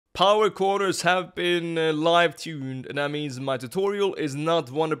power corners have been live tuned, and that means my tutorial is not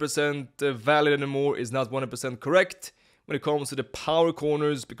 100% valid anymore, is not 100% correct when it comes to the power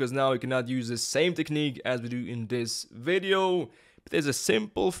corners, because now we cannot use the same technique as we do in this video. But there's a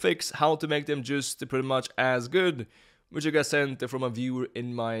simple fix how to make them just pretty much as good, which I got sent from a viewer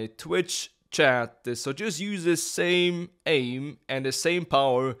in my Twitch chat. So just use the same aim and the same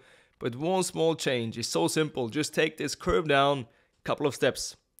power, but one small change. It's so simple. Just take this curve down a couple of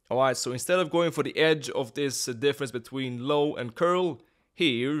steps. Alright, so instead of going for the edge of this difference between low and curl,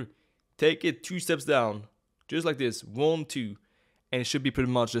 here, take it 2 steps down. Just like this, 1, 2. And it should be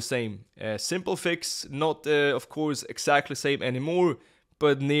pretty much the same. Simple fix, not of course exactly same anymore,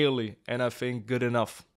 but nearly, and I think good enough.